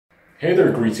Hey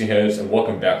there, greasy heads, and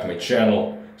welcome back to my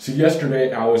channel. So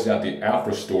yesterday I was at the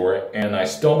Apple store and I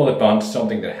stumbled upon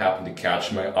something that happened to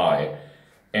catch my eye.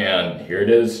 And here it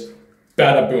is,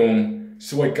 bada boom.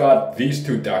 So I got these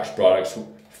two DAX products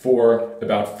for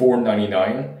about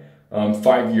 €4.99,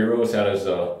 €5. That is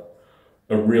a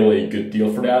really good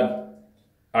deal for that.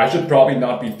 I should probably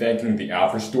not be thanking the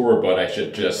Apple store, but I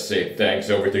should just say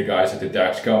thanks over to the guys at the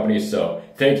DAX company. So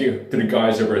thank you to the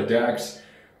guys over at DAX.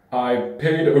 I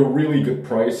paid a really good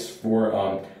price for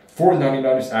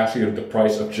 $4.99 is actually the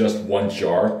price of just one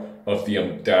jar of the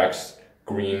DAX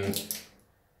green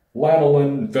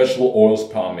lanolin vegetable oils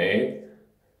pomade.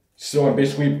 So I'm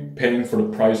basically paying for the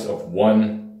price of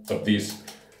one of these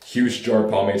huge jar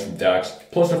pomades from DAX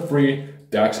plus a free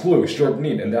DAX glue short and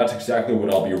neat, and that's exactly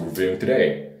what I'll be reviewing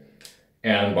today.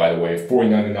 And by the way,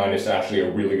 $4.99 is actually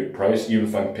a really good price, even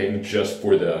if I'm paying just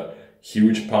for the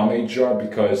huge pomade jar,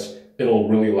 because it'll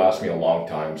really last me a long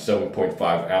time.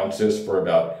 7.5 ounces for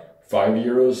about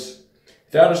 €5.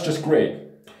 That is just great.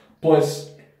 Plus,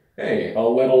 hey, a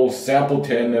little sample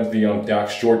tin of the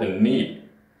DAX short and neat.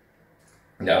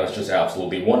 That is just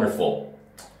absolutely wonderful.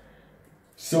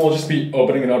 So I'll just be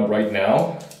opening it up right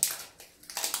now.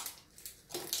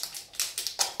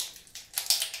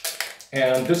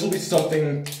 And this will be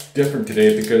something different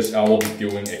today because I will be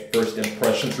doing a first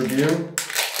impressions review.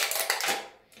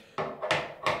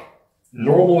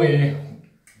 Normally,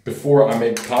 before I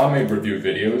make pomade review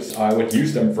videos, I would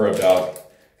use them for about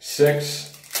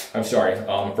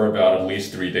for about at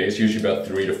least 3 days, usually about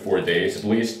 3 to 4 days at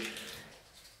least.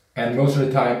 And most of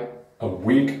the time, a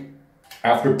week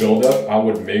after build-up, I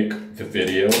would make the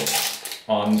video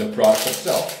on the product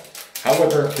itself.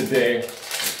 However, today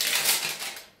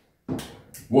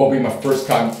will be my first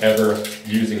time ever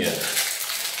using it.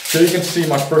 So you can see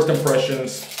my first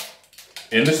impressions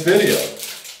in this video.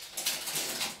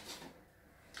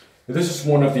 This is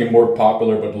one of the more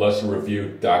popular but less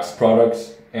reviewed DAX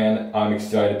products, and I'm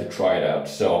excited to try it out.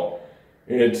 So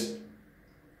it's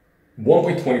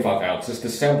 1.25 ounces. The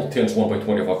sample tin is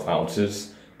 1.25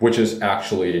 ounces, which is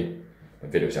actually, the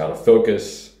video's out of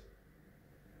focus.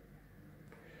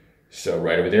 So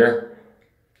right over there.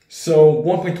 So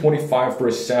 1.25 for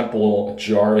a sample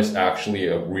jar is actually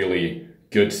a really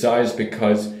good size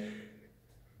because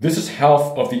this is half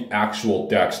of the actual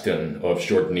DAX tin of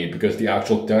short and neat, because the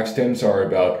actual DAX tins are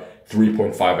about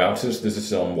 3.5 ounces. This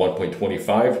is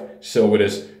 1.25, so it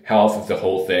is half of the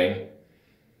whole thing.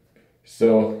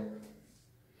 So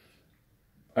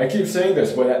I keep saying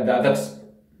this, but that's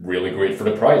really great for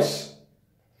the price.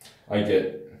 I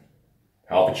get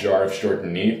half a jar of short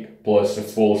and neat plus a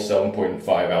full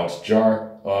 7.5 ounce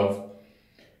jar of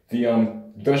the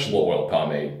vegetable oil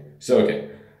pomade. So okay.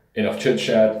 Enough chit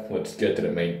chat, let's get to the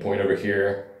main point over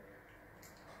here.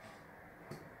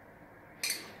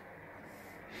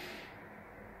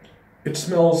 It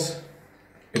smells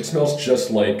just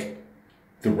like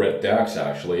the red DAX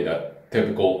actually, that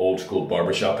typical old school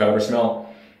barbershop powder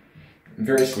smell.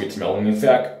 Very sweet smelling. In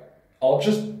fact, I'll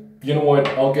just, you know what,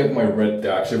 I'll get my red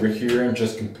DAX over here and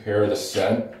just compare the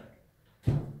scent.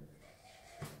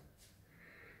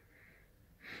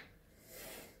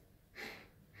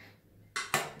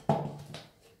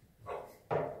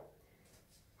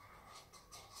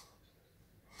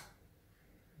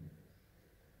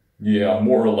 Yeah,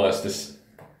 more or less the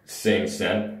same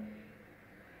scent,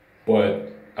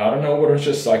 but I don't know whether it's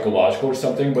just psychological or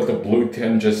something, but the blue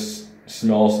tin just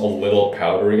smells a little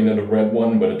powdery than the red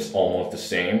one, but it's almost the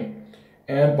same.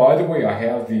 And by the way, I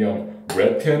have the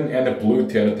red tin and the blue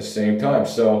tin at the same time,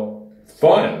 so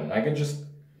fun!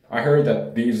 I heard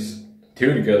that these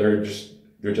two together,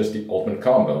 they're just the ultimate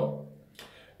combo.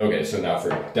 Okay, so now for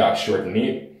DAX short and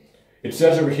neat. It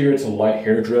says over here it's a light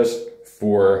hair dress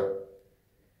for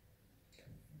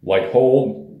light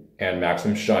hold and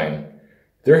maximum shine.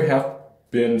 There have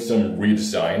been some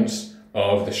redesigns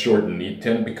of the short and neat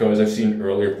tin because I've seen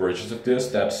earlier versions of this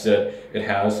that said it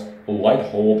has a light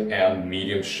hold and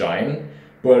medium shine,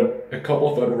 but a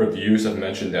couple of other reviews have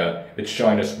mentioned that its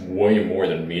shine is way more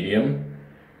than medium.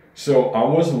 So I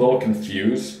was a little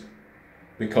confused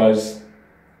because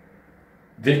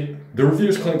the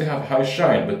reviews claim to have high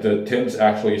shine, but the tins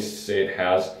actually say it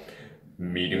has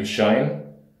medium shine.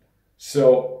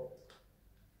 So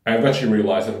I eventually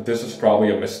realized that this is probably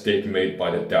a mistake made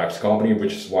by the DAX company,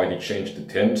 which is why they changed the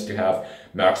tins to have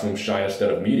maximum shine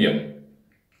instead of medium.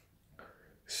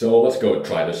 So let's go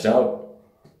try this out.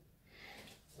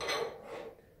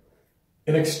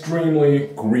 An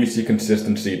extremely greasy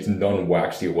consistency, it's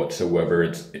non-waxy whatsoever.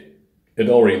 It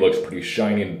already looks pretty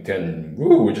shiny in the tin.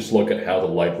 Woo, just look at how the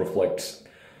light reflects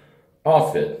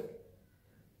off it.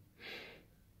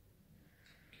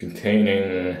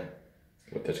 containing,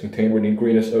 what does contain with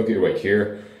ingredients? Okay, right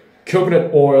here,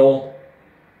 coconut oil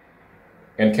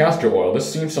and castor oil.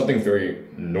 This seems something very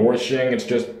nourishing.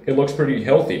 It looks pretty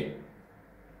healthy.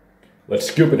 Let's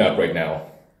scoop it out right now.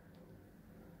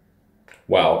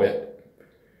 Wow,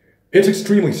 it's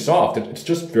extremely soft. It's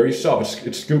just very soft.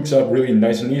 It scoops out really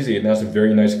nice and easy. It has a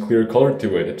very nice clear color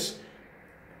to it.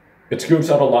 It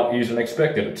scoops out a lot easier than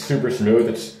expected. It's super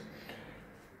smooth.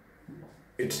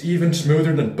 It's even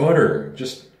smoother than butter.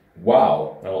 Just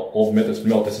wow. I'll admit this,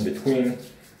 melt this in between.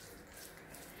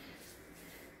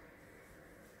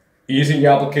 Easy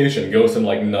application, goes in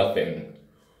like nothing.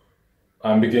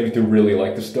 I'm beginning to really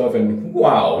like this stuff, and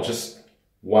wow, just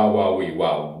wow, wow,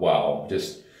 wow, wow.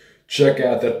 Just check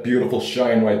out that beautiful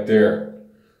shine right there.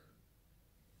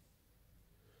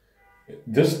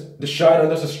 The shine on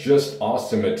this is just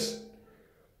awesome.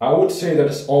 I would say that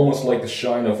it's almost like the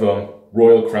shine of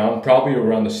Royal Crown, probably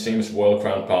around the same as Royal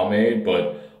Crown Pomade,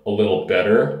 but a little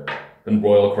better than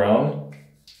Royal Crown.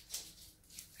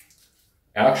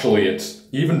 Actually, it's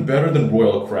even better than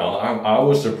Royal Crown. I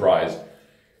was surprised.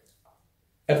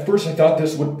 At first I thought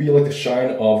this would be like the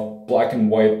shine of black and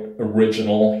white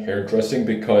original hairdressing,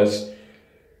 because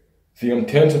the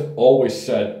tints have always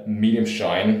said medium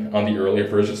shine on the earlier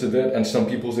versions of it, and some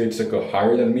people say it's like a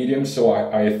higher than medium, so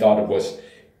I thought it was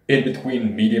in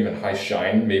between medium and high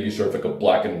shine, maybe sort of like a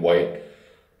black and white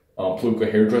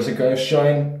Pluka hairdressing kind of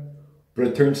shine. But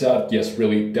it turns out, yes,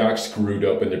 really, that screwed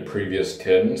up in the previous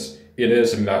tints. It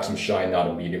is a maximum shine, not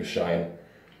a medium shine.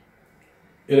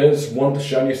 It is one of the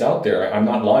shiniest out there, I'm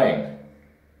not lying.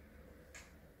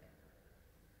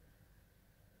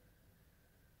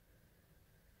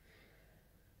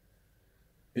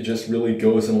 It just really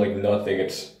goes in like nothing.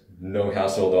 It's no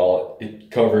hassle at all. It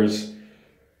covers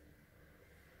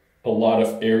a lot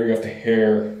of area of the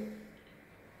hair.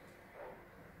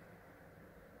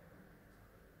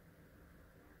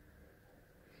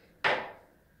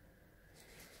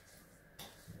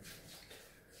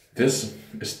 This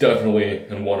is definitely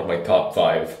in one of my top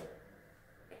 5.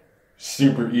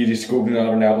 Super easy scooping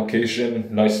out an application,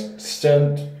 nice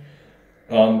scent.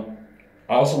 I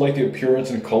also like the appearance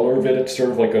and color of it. It's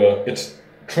sort of like it's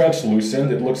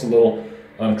translucent. It looks a little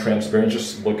transparent.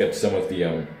 Just look at some of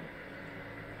the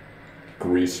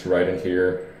grease right in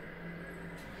here.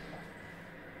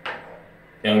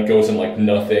 And it goes in like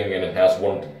nothing, and it has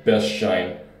one of the best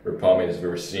shine for pomades I've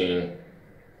ever seen.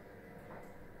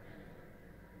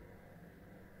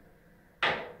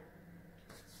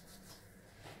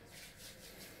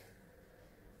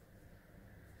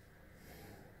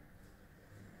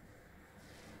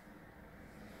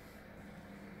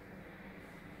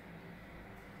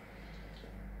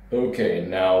 Okay,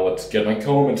 now let's get my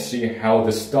comb and see how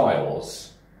this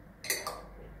styles.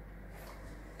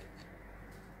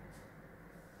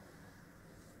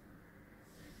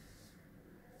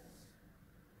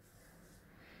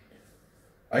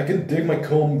 I can dig my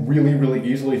comb really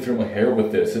easily through my hair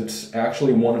with this. It's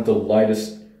actually one of the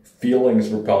lightest feelings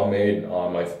for pomade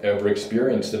I've ever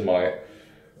experienced in my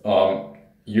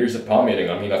years of pomading.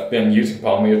 I mean, I've been using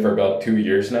pomade for about 2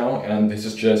 years now, and this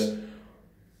is just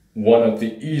one of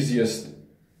the easiest,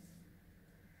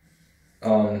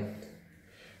 how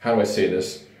do I say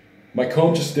this? My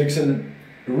comb just sticks in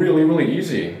really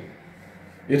easy.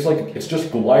 It's like, it's just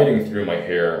gliding through my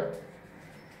hair.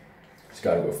 Just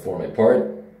gotta go form my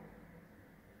part.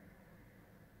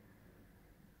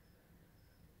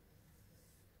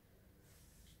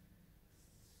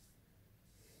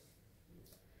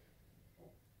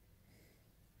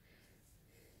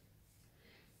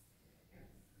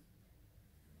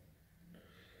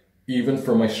 Even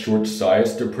for my short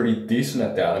sides, they're pretty decent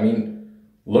at that. I mean,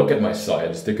 look at my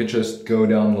sides. They could just go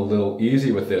down a little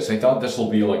easy with this. I thought this will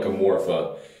be like a more of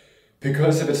a,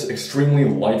 because of its extremely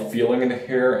light feeling in the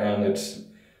hair and its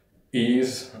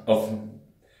ease of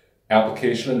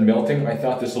application and melting, I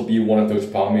thought this will be one of those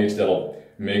pomades that'll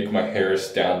make my hair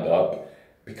stand up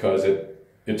because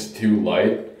it's too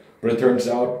light. But it turns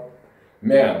out,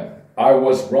 man, I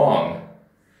was wrong.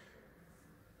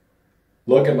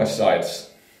 Look at my sides.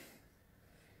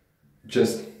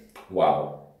 Just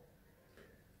wow.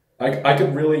 I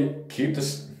could really keep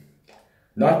this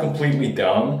not completely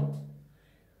down.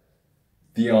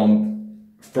 The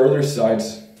further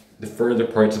sides, the further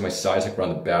parts of my sides like around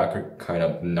the back are kind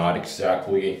of not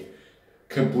exactly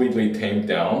completely tamed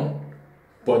down,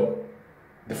 but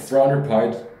the fronter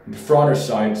parts of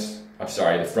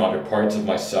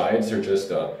my sides are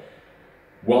just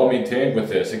well maintained with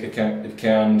this. It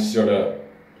can sort of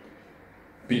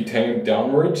be tamed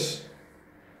downwards.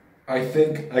 I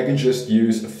think I can just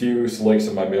use a few slicks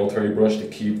of my military brush to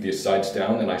keep the sides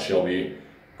down, and I shall be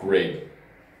great.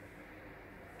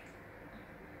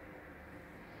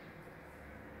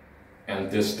 And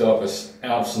this stuff is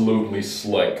absolutely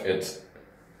slick.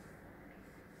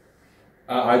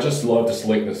 I just love the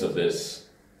slickness of this.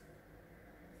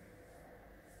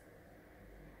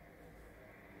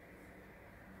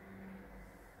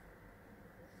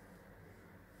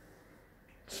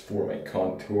 It's for my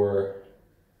contour.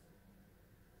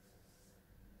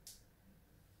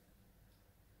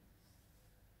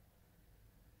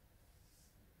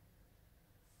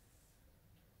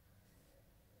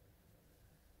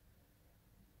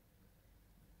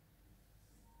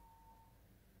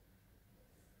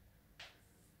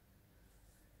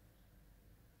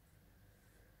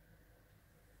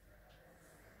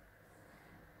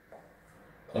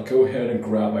 I'll go ahead and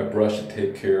grab my brush to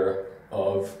take care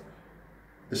of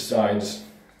the sides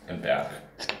and back.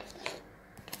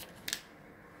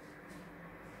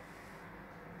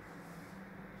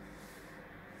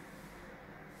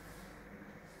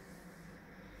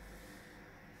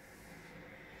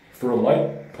 For a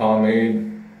light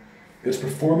pomade, its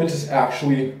performance is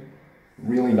actually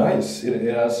really nice. It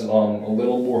has a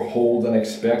little more hold than I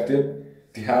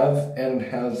expected to have, and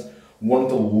it has one of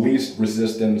the least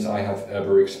resistance I have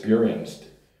ever experienced.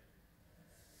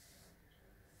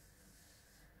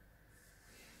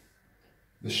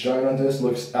 The shine on this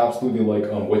looks absolutely like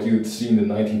what you'd see in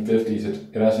the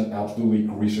 1950s. It has an absolutely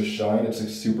greaser shine. It's a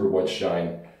super wet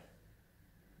shine.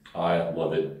 I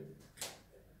love it.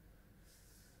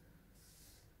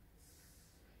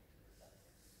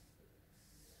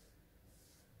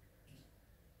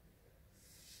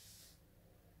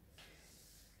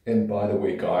 And by the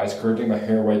way guys, curling my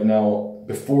hair right now,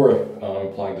 before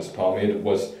applying this pomade, it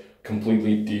was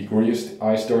completely degreased.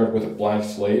 I started with a blank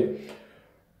slate.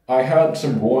 I had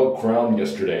some royal crown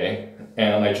yesterday,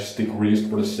 and I just degreased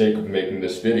for the sake of making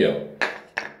this video.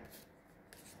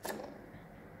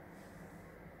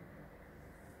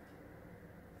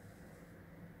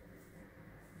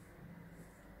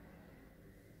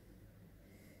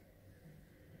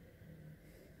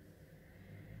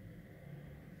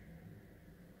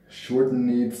 Short and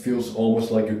neat feels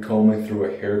almost like you're combing through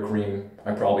a hair cream.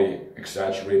 I probably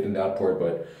exaggerated in that part,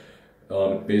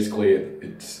 but basically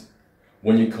it's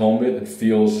when you comb it, it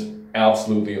feels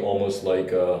absolutely almost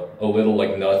like a little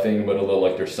like nothing, but a little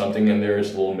like there's something in there. It's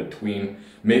a little in between.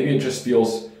 Maybe it just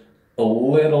feels a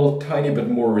little tiny bit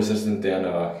more resistant than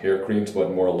hair creams,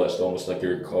 but more or less almost like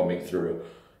you're combing through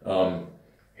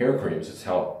hair creams. It's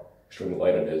how extremely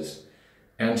light it is.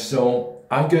 And so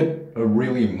I get a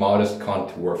really modest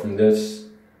contour from this.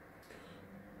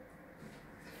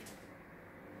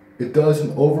 It does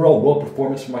an overall well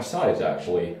performance for my size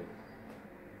actually.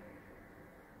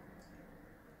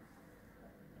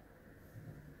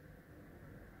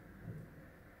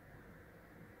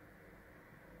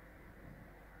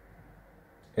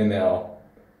 And now,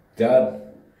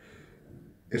 that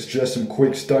is just some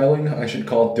quick styling. I should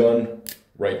call it done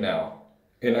right now.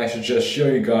 And I should just show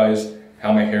you guys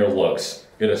how my hair looks.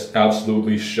 It is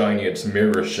absolutely shiny, it's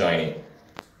mirror shiny.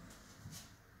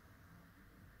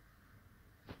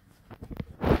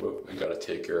 Whoop, I gotta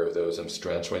take care of those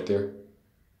strands right there.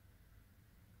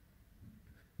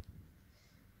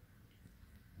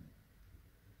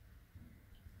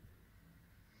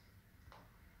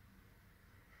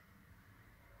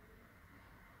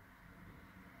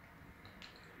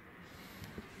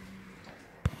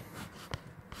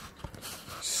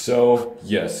 So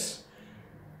yes,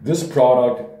 this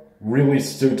product really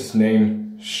suits its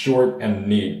name, short and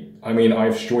neat. I mean, I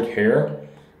have short hair,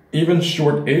 even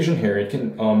short Asian hair. It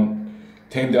can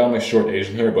tame down my short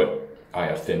Asian hair, but I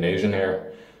have thin Asian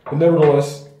hair. But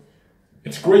nevertheless,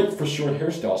 it's great for short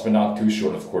hairstyles, but not too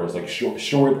short, of course. Like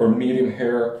short or medium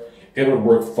hair, it would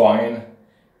work fine.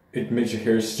 It makes your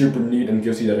hair super neat and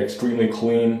gives you that extremely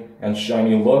clean and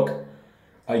shiny look.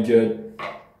 I get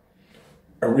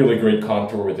a really great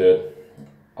contour with it.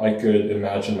 I could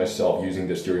imagine myself using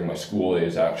this during my school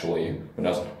days actually.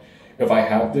 If I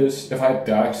had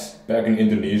DAX back in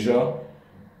Indonesia,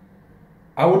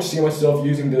 I would see myself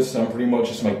using this pretty much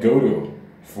as my go-to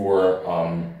for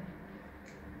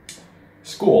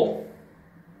school.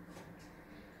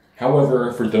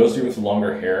 However, for those of you with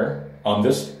longer hair,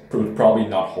 this would probably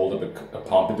not hold up a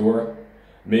pompadour.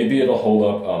 Maybe it'll hold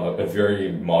up a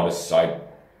very modest side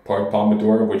part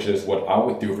pompadour, which is what I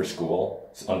would do for school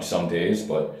on some days,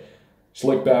 but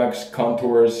slick backs,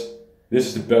 contours, this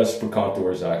is the best for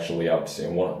contours actually, I would say.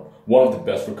 One of the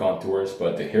best for contours,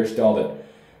 but the hairstyle that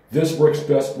this works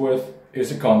best with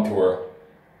is a contour.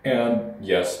 And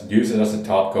yes, use it as a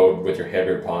top coat with your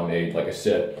heavier pomade. Like I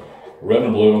said, red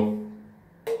and blue,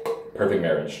 perfect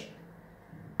marriage.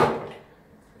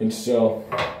 And so,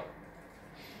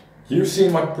 you've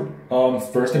seen my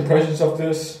first impressions of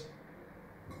this,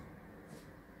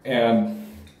 and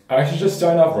I should just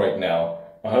sign off right now.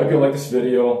 I hope you like this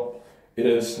video. It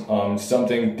is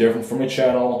something different from my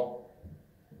channel,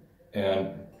 and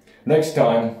next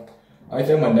time, I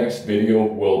think my next video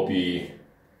will be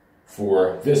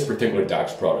for this particular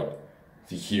Dax product,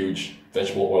 the huge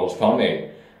vegetable oils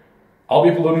pomade. I'll be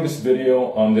uploading this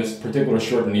video on this particular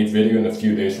short and neat video in a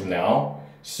few days from now.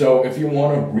 So if you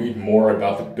want to read more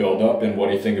about the buildup and what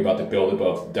do you think about the buildup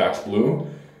of Dax Blue,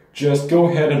 just go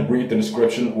ahead and read the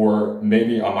description, or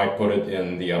maybe I might put it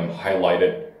in the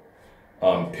highlighted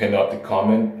pinned up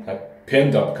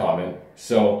comment.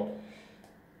 So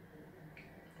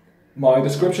my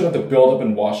description of the buildup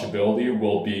and washability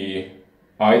will be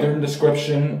either in the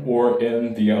description or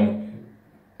in the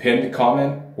pinned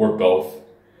comment, or both.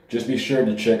 Just be sure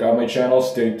to check out my channel,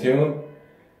 stay tuned,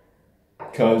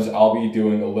 because I'll be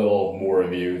doing a little more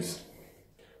reviews.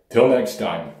 Till next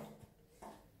time.